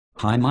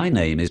Hi, my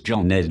name is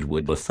John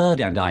Edward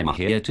III and I'm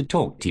here to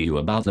talk to you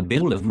about the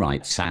Bill of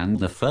Rights and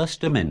the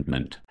First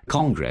Amendment.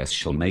 Congress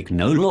shall make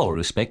no law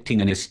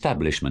respecting an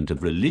establishment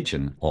of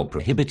religion or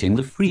prohibiting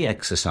the free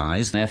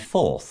exercise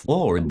thereof,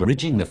 or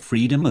abridging the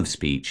freedom of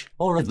speech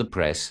or of the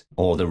press,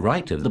 or the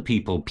right of the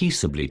people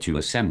peaceably to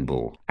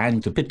assemble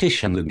and to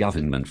petition the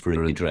government for a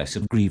redress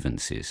of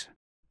grievances.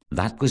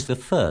 That was the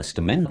First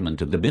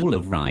Amendment of the Bill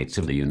of Rights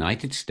of the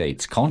United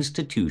States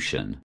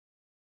Constitution.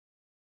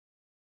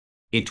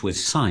 It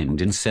was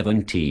signed in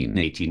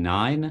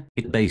 1789.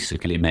 It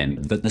basically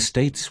meant that the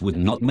states would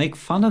not make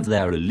fun of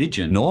their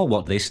religion or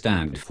what they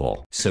stand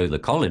for. So the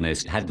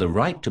colonists had the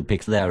right to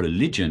pick their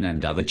religion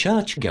and other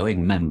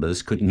church-going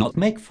members could not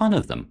make fun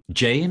of them.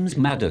 James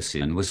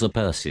Madison was the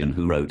person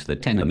who wrote the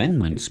 10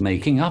 Amendments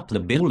making up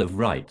the Bill of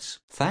Rights.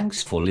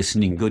 Thanks for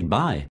listening.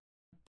 Goodbye.